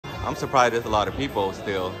I'm surprised there's a lot of people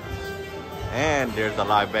still. And there's a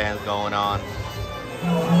live band going on.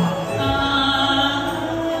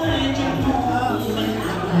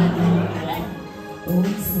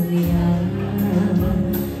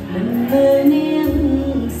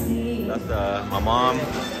 That's my mom.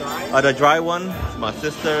 The dry one, my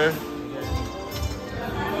sister.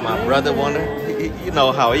 My brother you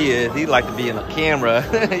know how he is. He like to be in the camera.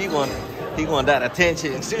 he want that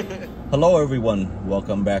attention. Hello everyone.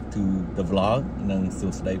 Welcome back to the vlog.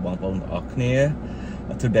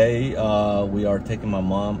 Today we are taking my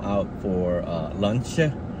mom out for lunch.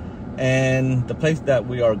 And the place that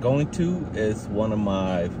we are going to is one of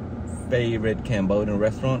my favorite Cambodian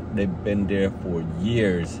restaurants. They've been there for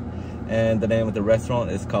years. And the name of the restaurant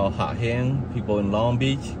is called Hak Heang. People in Long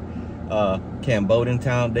Beach, Cambodian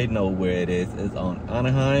town, they know where it is. It's on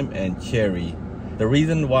Anaheim and Cherry. The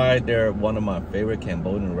reason why they're one of my favorite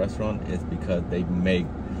Cambodian restaurants is because they make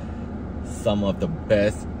some of the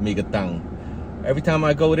best mee tang. Every time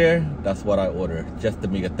I go there, that's what I order, just the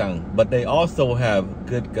mee tang. But they also have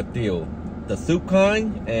good Kah Tiev, the soup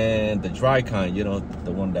kind and the dry kind. You know,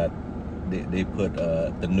 the one that they put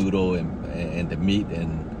the noodle and the meat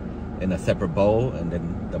in a separate bowl, and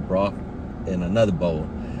then the broth in another bowl.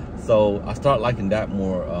 So I start liking that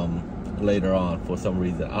more later on for some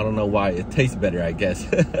reason. I don't know why. It tastes better, I guess.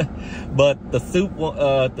 But the soup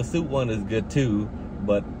one is good too,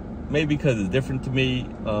 but maybe because it's different to me,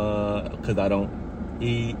 because I don't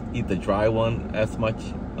eat the dry one as much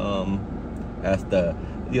as the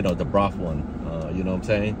the broth one. You know what I'm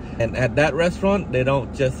saying? And at that restaurant, they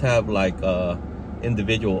don't just have like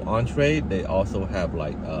individual entree. They also have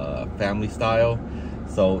like family style.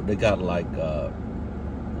 So they got like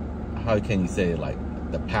how can you say it, like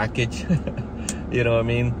the package? You know what I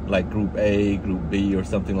mean? Like group A, group B, or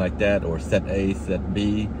something like that, or set A, set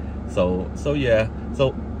B. So yeah.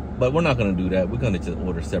 So, but we're not gonna do that. We're gonna just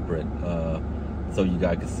order separate, so you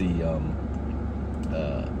guys can see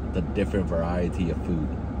the different variety of food.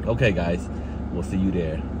 Okay, guys, we'll see you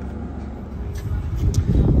there.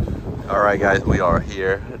 All right, guys, we are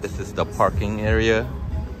here. This is the parking area.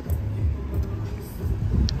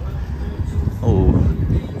 Oh,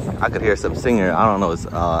 I could hear some singer. I don't know if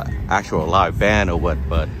it's actual live band or what,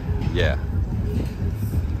 but yeah.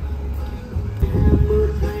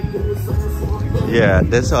 Yeah,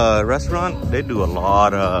 this restaurant, they do a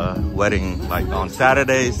lot of wedding, like on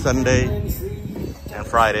Saturday, Sunday, and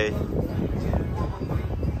Friday.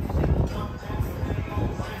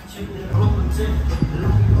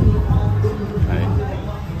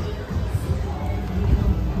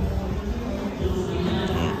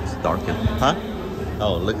 It's darkened, huh?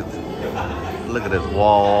 Oh, look at this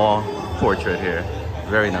wall portrait here.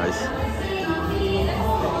 Very nice.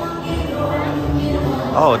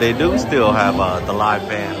 Oh, they do still have the live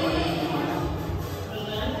band.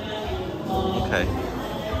 Okay.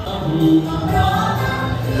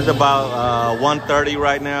 It's about 1:30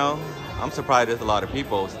 right now. I'm surprised there's a lot of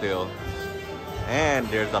people still. And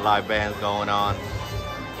there's a live band going on.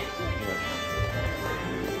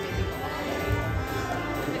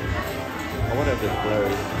 I wonder if it's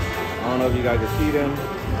blurry. I don't know if you guys can see them.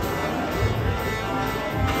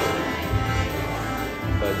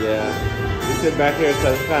 But yeah, we sit back here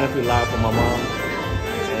because it's kind of too loud for my mom.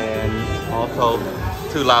 And also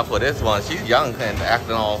too loud for this one. She's young and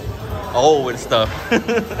acting all old and stuff.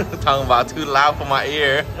 Talking about too loud for my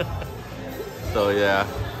ear. So yeah.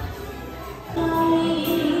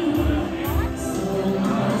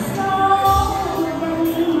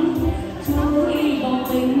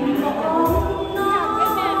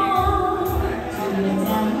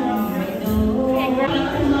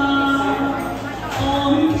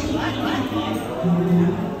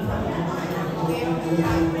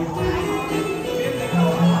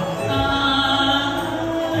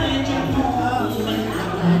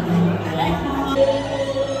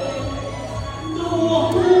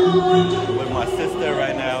 With my sister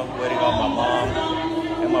right now, waiting on my mom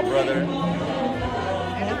and my brother.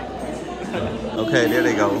 Okay, there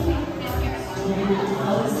they go.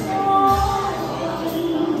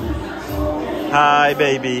 Hi,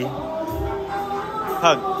 baby.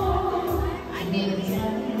 Hug.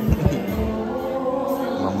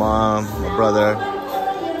 My mom, my brother.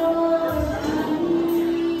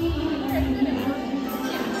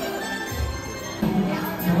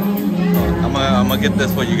 I'm gonna get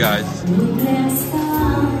this for you guys.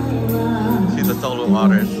 She's a solo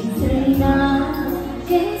artist.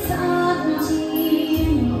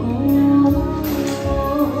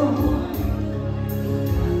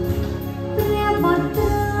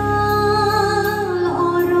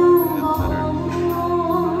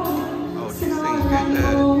 Oh, she's singing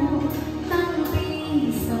good.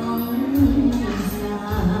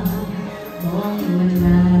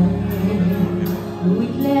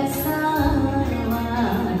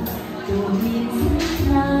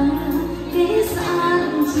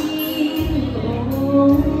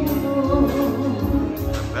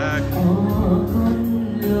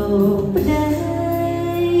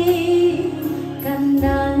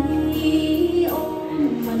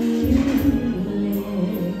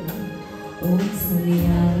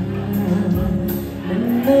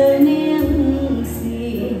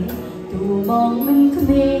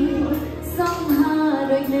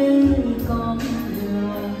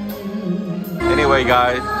 Sorry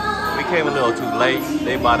guys, we came a little too late.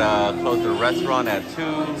 They about to close the restaurant at 2.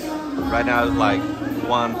 Right now it's like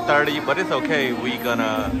 1:30, but it's okay. We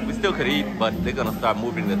still could eat, but they're gonna start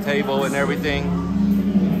moving the table and everything.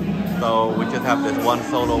 So we just have this one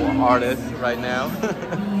solo artist right now.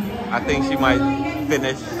 I think she might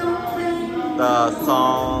finish the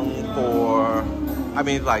song for,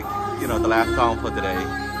 like, you know, the last song for today.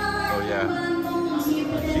 So yeah,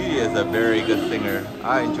 she is a very good singer.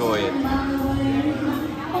 I enjoy it.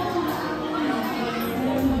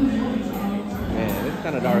 Man, it's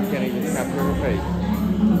kind of dark. Can't even capture her face.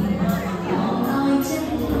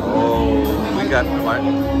 Oh, we got,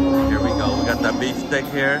 here we go. We got that beef steak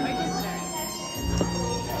here.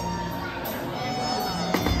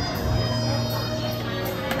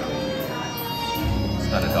 It's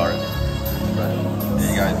kind of dark. But there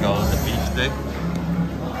you guys go, the beef stick.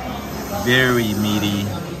 Very meaty.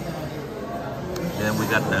 Then we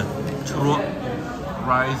got the truck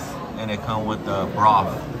rice, and it comes with the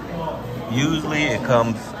broth. Usually it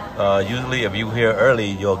comes, usually if you here early,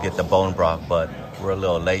 you'll get the bone broth, but we're a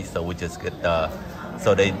little late, so we just get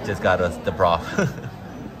so they just got us the broth.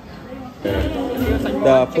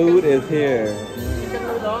 The food is here.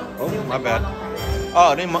 Oh, my bad.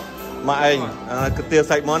 Oh, this my Kah Tiev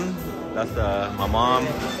Saitmon. That's my mom.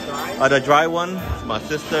 The dry one, my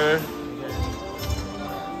sister.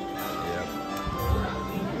 Yeah.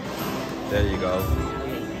 There you go.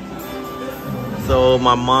 So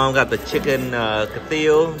my mom got the chicken Kah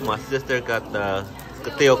Tiev. My sister got the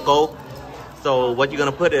Kah Tiev Coke. So what you're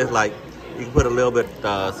gonna put is like, you can put a little bit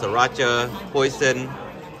sriracha, hoisin,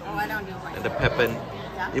 and the pepper.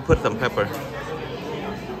 You put some pepper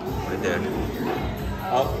right there.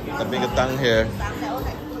 Oh, the mee tang here.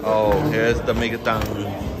 Oh, here's the mee tang.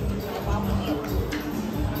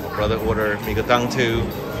 My brother ordered mee tang too.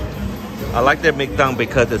 I like their mee tang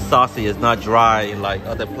because it's saucy. It's not dry like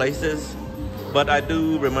other places. But I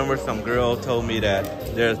do remember some girl told me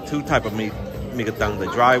that there's 2 types of mee tang, the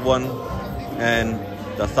dry one and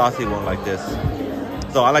the saucy one like this.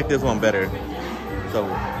 So I like this one better. So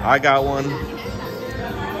I got one.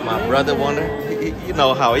 My brother wanted, you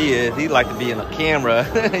know how he is. He like to be in the camera.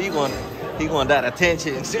 he want that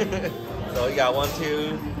attention. So he got one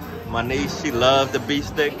too. My niece, she loves the beef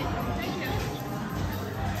stick.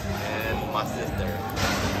 And my sister.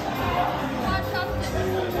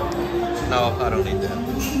 No, I don't need that.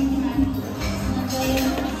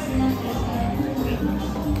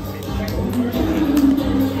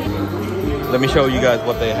 Let me show you guys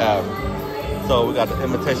what they have. So we got the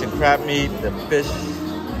imitation crab meat, the fish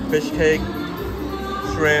cake,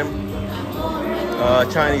 shrimp,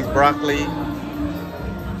 Chinese broccoli.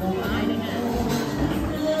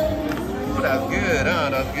 Oh, that's good, huh?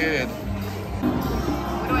 That's good.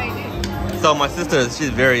 What do I do? So my sister, she's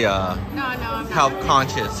very health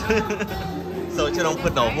conscious. So she don't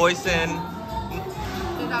put no hoisin.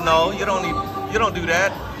 No, you don't do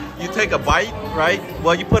that. You take a bite, right?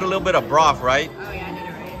 Well, you put a little bit of broth, right? Oh yeah, I did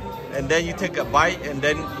it right. And then you take a bite, and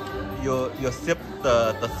then you'll sip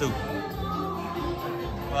the soup.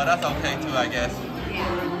 Well, that's okay too, I guess. Yeah.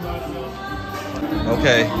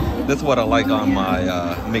 Okay, this is what I like on my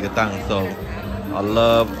mee tang. So I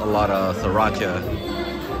love a lot of sriracha.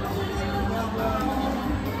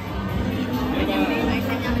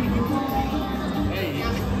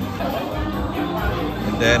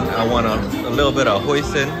 And then I want a little bit of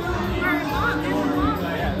hoisin.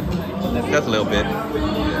 That's a little bit.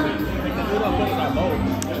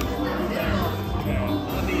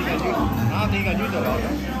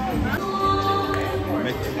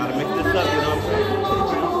 Gotta mix this up, you know what I'm saying?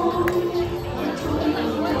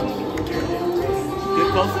 Get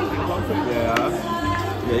closer, get closer.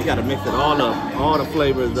 Yeah, you gotta mix it all up, all the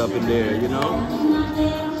flavors up in there, you know?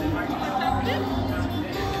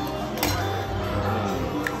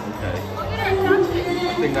 Okay.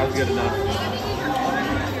 I think that's good enough.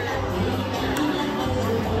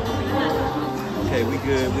 Okay, we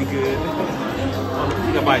good, we good. Oh, let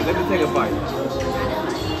me take a bite, let me take a bite.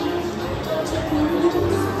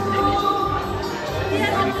 Give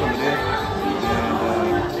me some of this.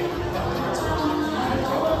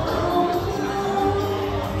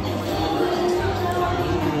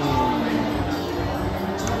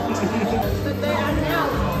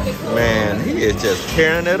 And man, he is just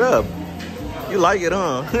tearing it up. You like it,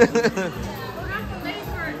 huh?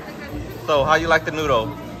 So, how you like the noodle?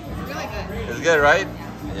 Really good. It's good, right?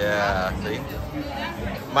 Yeah, see?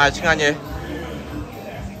 My Shinganye.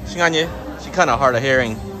 She kind of hard of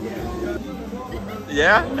hearing.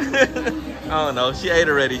 Yeah? I don't know. She ate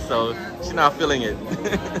already, so she's not feeling it.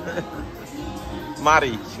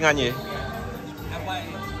 Mari, Shinganye.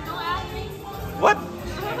 What?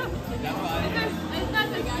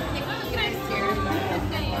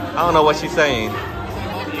 I don't know what she's saying.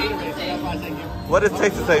 What does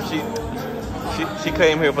taste the same? She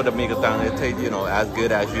came here for the mee tang. It tastes, you know, as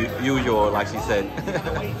good as usual, like she said.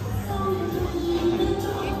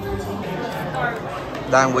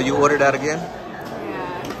 Dan, will you order that again?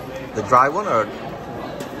 Yeah. The dry one or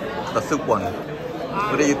the soup one?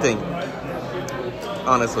 What do you think?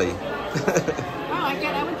 Honestly. Oh, I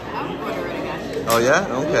get. I would order it again. Oh yeah?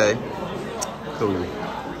 Okay. Cool.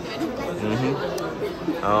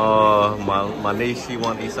 Oh, my niece, she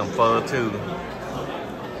want to eat some pho too.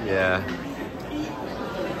 Yeah.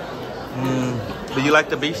 Do you like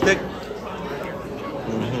the beef stick?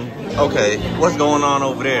 Okay. What's going on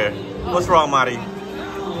over there? What's wrong, Marty?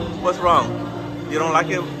 What's wrong? You don't like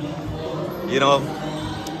it? You know,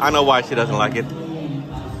 I know why she doesn't like it.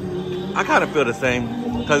 I kind of feel the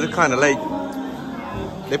same because it's kind of late.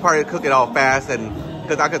 They probably cook it all fast, and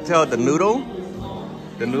because I could tell the noodle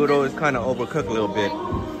is kind of overcooked a little bit,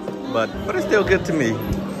 but it's still good to me.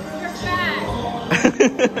 You're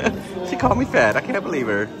fat. She called me fat. I can't believe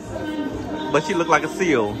her. But she looked like a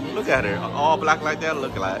seal. Look at her, all black like that.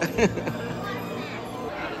 Look like.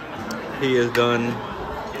 He is done.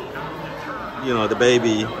 You know, the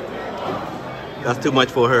baby. That's too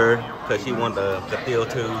much for her because she wants the feel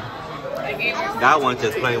too. That one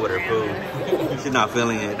just playing with her food. She's not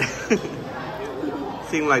feeling it.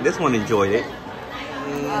 Seemed like this one enjoyed it.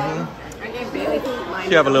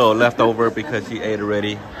 She have a little leftover because she ate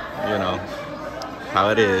already. You know how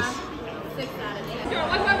it is.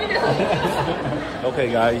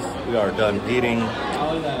 Okay, guys, we are done eating.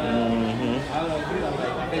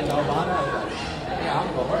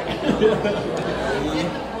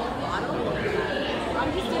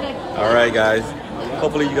 All right, guys.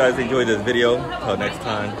 Hopefully you guys enjoyed this video. Until next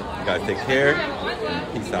time, you guys take care.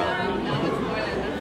 Peace out.